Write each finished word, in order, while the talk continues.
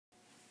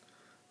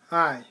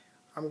Hi,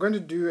 I'm going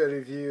to do a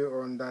review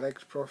on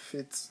direct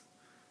profits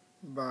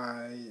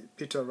by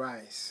Peter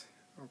Rice.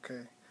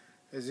 Okay,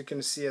 as you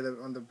can see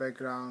on the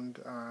background,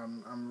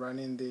 I'm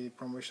running the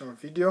promotional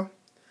video,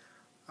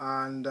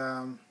 and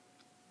I've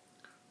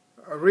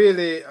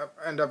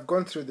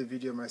gone through the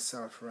video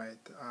myself, right?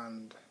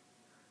 And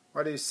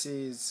what you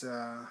see is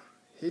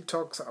he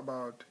talks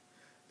about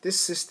this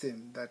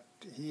system that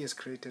he has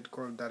created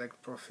called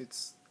direct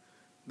profits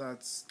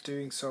that's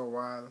doing so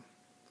well.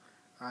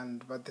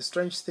 But the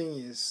strange thing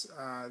is,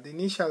 the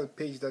initial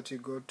page that you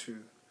go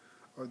to,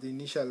 or the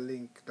initial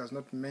link, does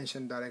not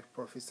mention direct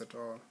profits at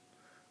all,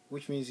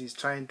 which means he's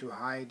trying to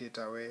hide it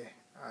away.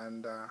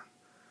 And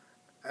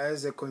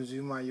as a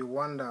consumer, you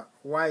wonder,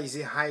 why is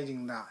he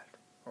hiding that?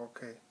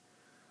 Okay,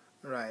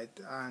 right.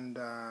 And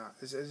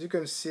as you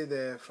can see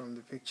there from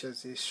the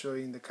pictures, he's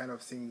showing the kind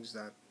of things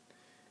that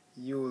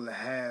you'll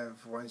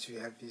have once you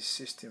have this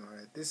system.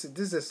 Right. This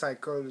is a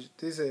psychology.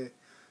 This is a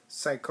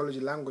psychology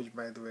language,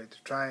 by the way, to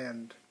try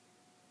and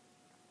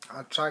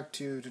attract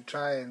you, to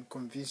try and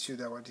convince you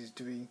that what he's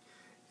doing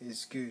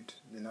is good,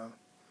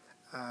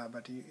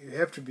 but you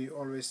have to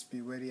always be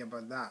wary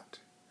about that.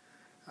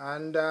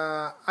 And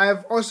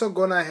I've also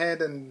gone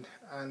ahead and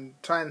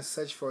try and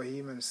search for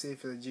him and see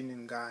if he's a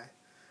genuine guy,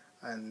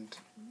 and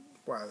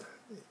well,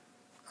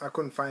 I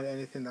couldn't find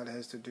anything that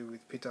has to do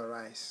with Peter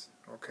Rice,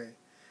 okay,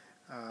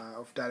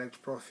 of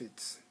direct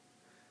profits.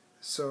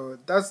 So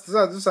those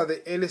are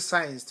the early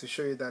signs to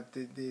show you that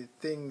the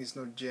thing is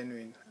not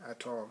genuine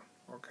at all,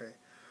 okay.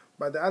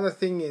 But the other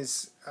thing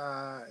is,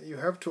 you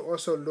have to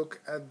also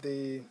look at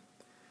the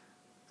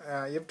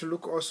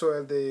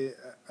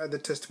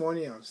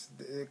testimonials,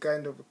 the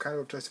kind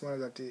of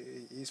testimonials that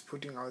he's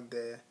putting out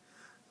there,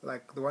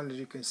 like the one that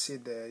you can see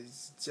there.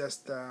 It's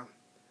just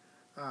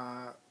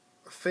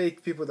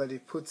fake people that he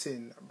puts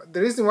in. But the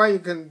reason why you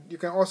can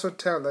also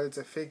tell that it's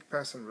a fake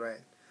person,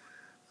 right?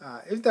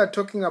 If they're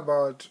talking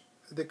about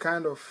the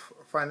kind of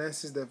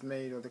finances they've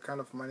made or the kind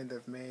of money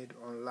they've made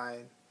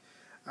online,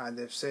 and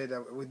they've said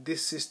that with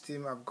this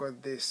system I've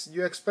got this,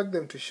 you expect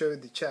them to show you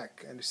the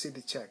check and to see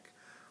the check.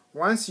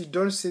 Once you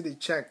don't see the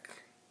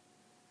check,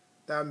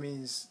 that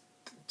means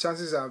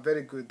chances are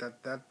very good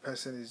that that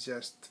person is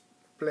just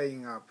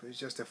playing up. It's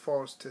just a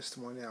false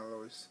testimonial,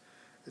 or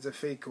it's a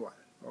fake one,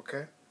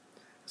 okay?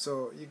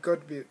 So you got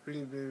to be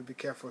really be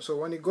careful. So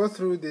when you go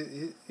through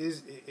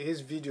his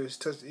video,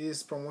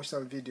 his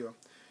promotional video,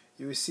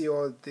 you will see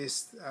all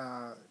these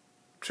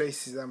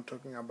traces I'm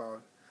talking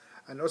about.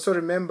 And also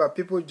remember,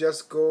 people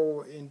just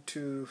go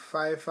into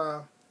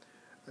Fiverr.com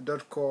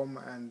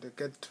and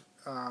get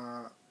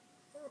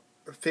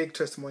fake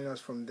testimonials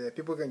from there.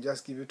 People can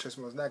just give you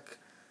testimonials, like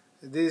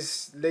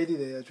this lady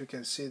there that you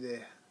can see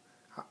there.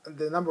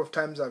 The number of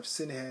times I've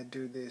seen her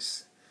do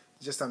this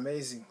is just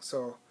amazing.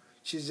 So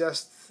she's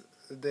just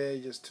there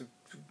just to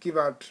give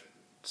out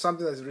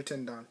something that's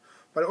written down.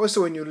 But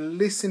also when you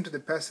listen to the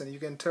person, you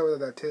can tell whether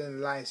they're telling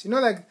lies.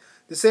 Like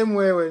the same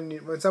way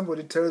when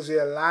somebody tells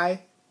you a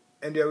lie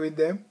and you're with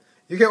them,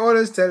 you can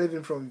always tell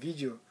even from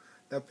video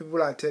that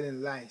people are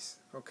telling lies,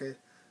 okay?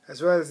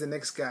 As well as the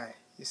next guy.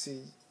 You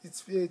see,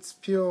 it's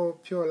pure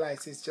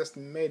lies. It's just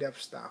made up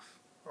stuff,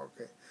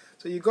 okay?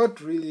 So you got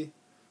to really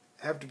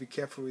have to be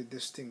careful with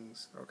these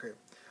things, okay?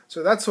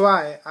 So that's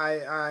why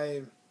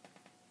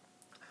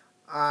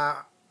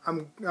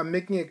I'm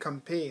making a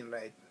campaign,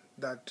 right,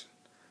 that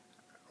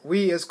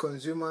we as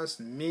consumers,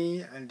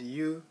 me and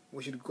you,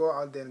 we should go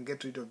out there and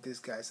get rid of these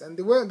guys. And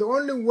the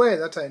only way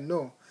that I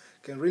know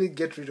can really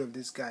get rid of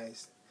these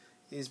guys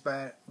is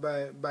by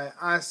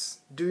us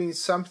doing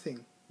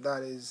something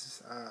that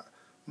is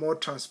more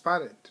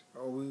transparent,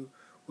 or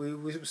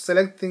we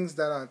select things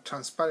that are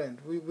transparent.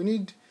 We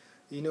need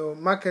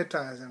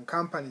marketers and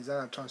companies that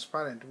are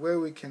transparent, where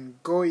we can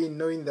go in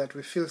knowing that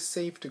we feel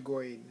safe to go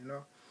in.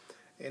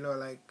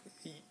 Like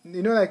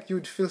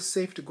you'd feel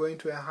safe to go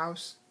into a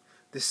house,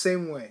 the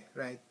same way,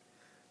 right?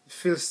 You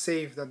feel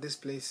safe that this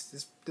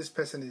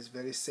person is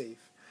very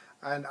safe.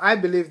 And I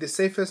believe the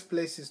safest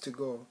places to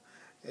go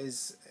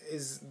is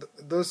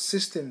those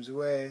systems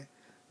where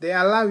they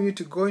allow you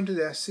to go into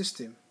their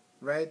system,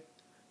 right?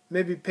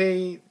 Maybe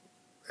pay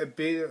a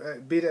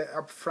bit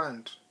up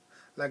front,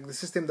 like the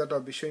system that I'll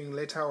be showing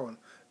later on.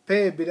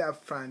 Pay a bit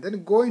up front,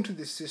 then go into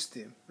the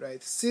system,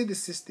 right? See the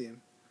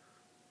system,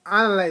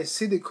 analyze,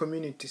 see the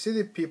community, see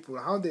the people,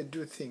 how they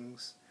do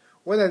things,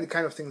 what are the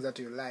kind of things that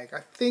you like.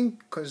 I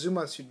think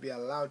consumers should be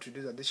allowed to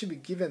do that. They should be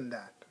given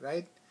that,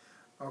 right?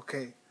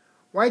 Okay.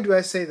 Why do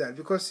I say that?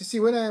 Because you see,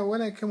 when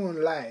I came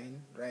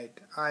online, right,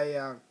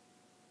 I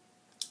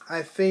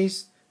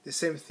faced the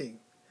same thing.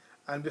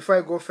 And before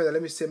I go further,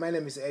 let me say my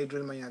name is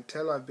Adrian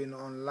Manyathelo. I've been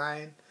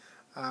online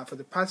for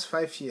the past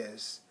 5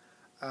 years.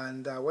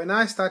 And when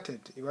I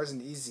started, it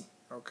wasn't easy.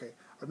 Okay.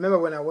 I remember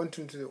when I went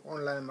into the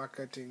online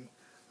marketing,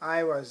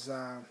 I was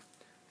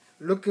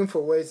looking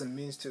for ways and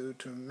means to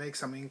make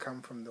some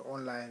income from the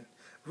online.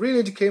 Really,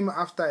 it came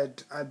after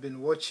I'd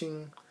been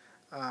watching.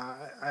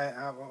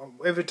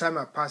 Every time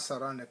I pass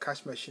around a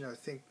cash machine, I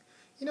think,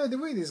 the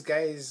way these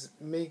guys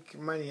make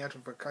money out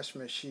of a cash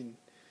machine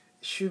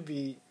should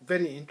be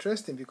very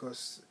interesting,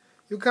 because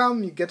you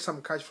come, you get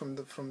some cash from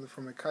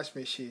a cash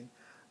machine,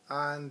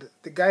 and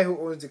the guy who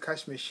owns the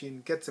cash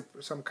machine gets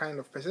some kind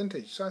of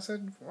percentage. So I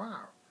said,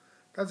 wow,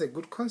 that's a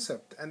good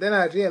concept. And then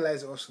I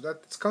realized also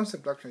that this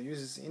concept actually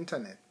uses the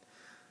internet.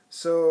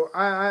 So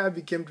I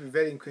became to be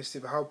very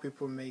inquisitive how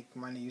people make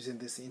money using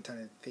this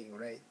internet thing,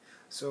 right?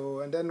 So,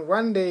 and then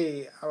one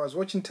day I was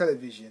watching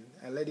television,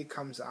 a lady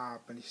comes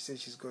up and she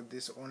says she's got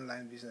this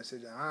online business. I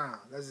said,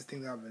 that's the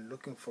thing that I've been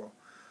looking for.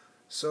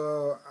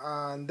 So,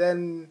 and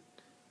then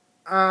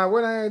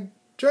when I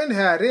joined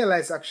her, I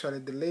realized actually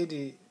the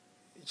lady,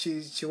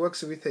 she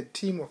works with a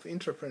team of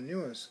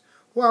entrepreneurs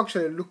who are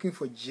actually looking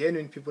for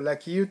genuine people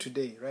like you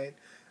today, right?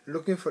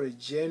 Looking for a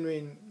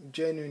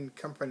genuine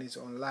companies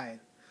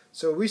online.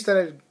 So we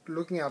started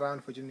looking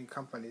around for genuine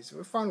companies.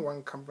 We found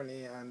one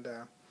company, and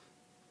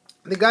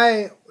the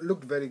guy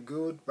looked very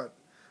good, but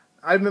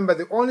I remember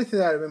the only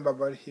thing I remember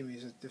about him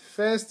is that the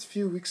first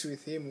few weeks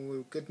with him, we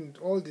were getting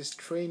all these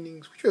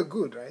trainings, which were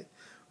good, right?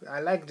 I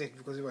liked it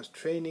because it was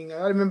training.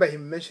 I remember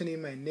him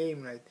mentioning my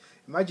name, right?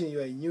 Imagine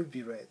you're a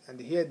newbie, right? And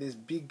hear this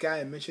big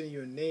guy mentioning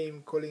your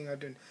name, calling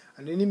out, and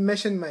then he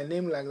mentioned my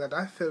name like that.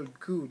 I felt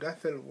good. I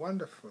felt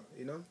wonderful,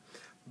 you know.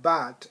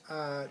 But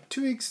a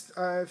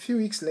few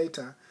weeks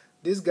later,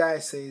 this guy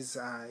says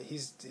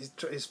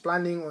he's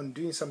planning on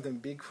doing something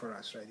big for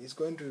us, right? He's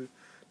going to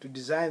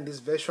design this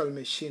virtual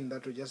machine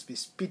that will just be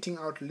spitting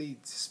out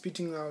leads,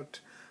 spitting out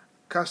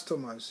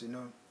customers, you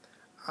know.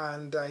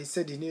 And he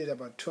said he needed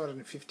about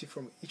 250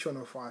 from each one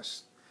of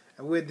us.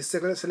 And with the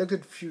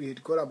selected few,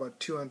 he'd got about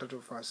 200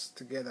 of us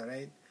together,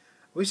 right?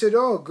 We said,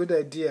 oh, good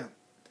idea,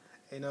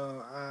 you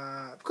know,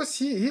 because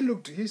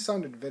he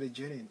sounded very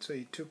genuine. So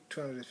he took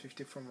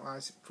 250 from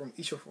us, from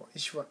each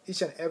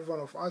and every one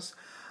of us.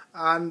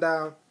 And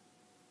a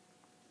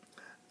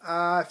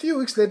few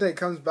weeks later, he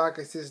comes back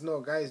and says,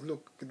 no, guys,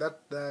 look, that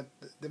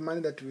the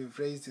money that we've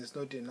raised is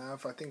not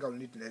enough. I think I'll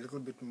need a little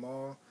bit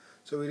more.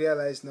 So we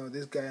realized, no,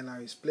 this guy now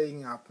is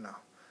playing up now.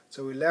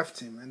 So we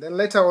left him. And then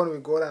later on, we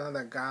got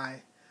another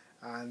guy.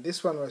 And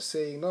this one was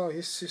saying, no,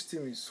 his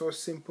system is so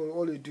simple.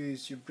 All you do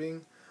is you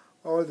bring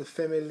all the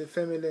family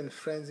and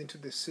friends into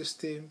the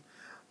system,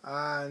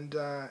 and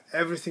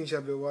everything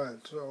shall be well.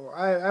 So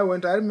I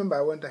remember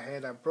I went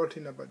ahead. I brought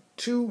in about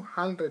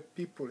 200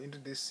 people into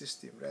this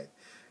system, right?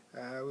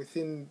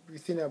 Within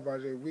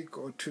about a week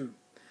or two,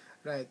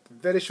 right?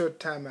 Very short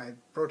time, I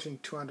brought in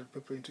 200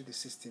 people into the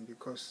system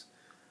because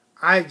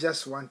I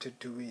just wanted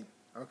to win,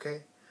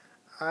 okay?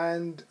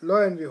 And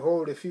lo and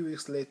behold, a few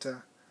weeks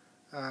later,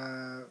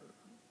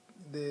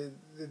 the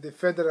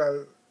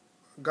federal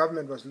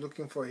government was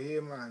looking for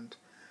him, and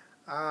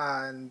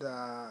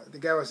the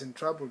guy was in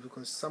trouble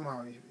because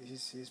somehow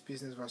his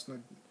business was not,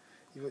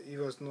 he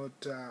was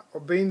not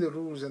obeying the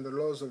rules and the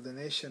laws of the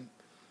nation.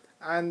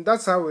 And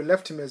that's how we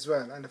left him as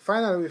well. And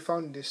finally we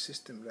found this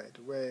system, right,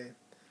 where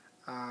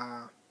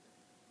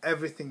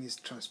everything is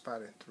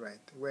transparent,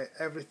 right? Where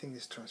everything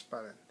is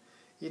transparent.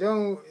 You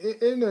don't,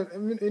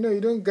 you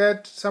don't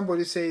get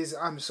somebody says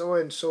I'm so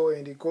and so,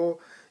 and you go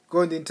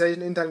on the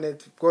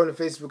internet, go on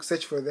Facebook,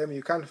 search for them,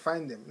 you can't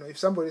find them. You know, if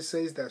somebody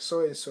says they're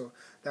so and so,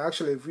 they're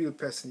actually a real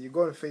person. You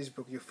go on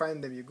Facebook, you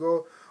find them. You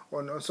go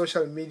on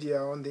social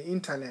media, on the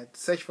internet,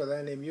 search for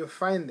their name, you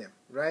find them,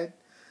 right?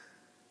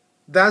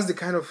 That's the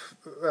kind of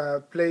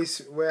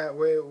place where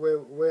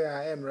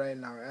I am right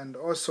now. And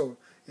also,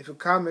 if you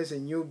come as a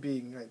new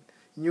being, right,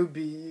 you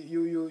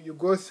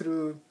go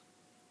through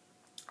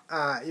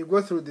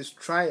this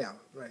trial,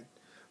 right,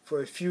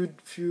 for a few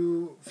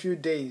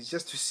days,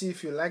 just to see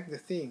if you like the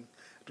thing,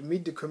 to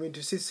meet the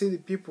community, to see the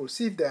people,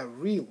 see if they are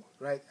real,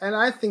 right? And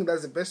I think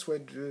that's the best way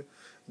to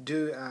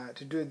do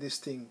this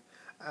thing,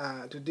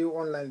 to do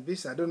online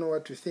business. I don't know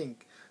what to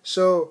think.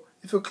 So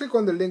if you click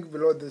on the link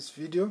below this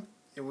video,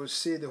 you will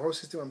see the whole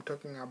system I'm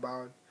talking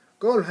about.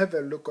 Go and have a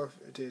look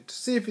at it,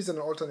 see if it's an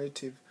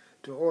alternative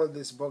to all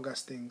these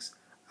bogus things,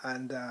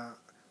 and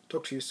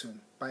talk to you soon.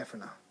 Bye for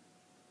now.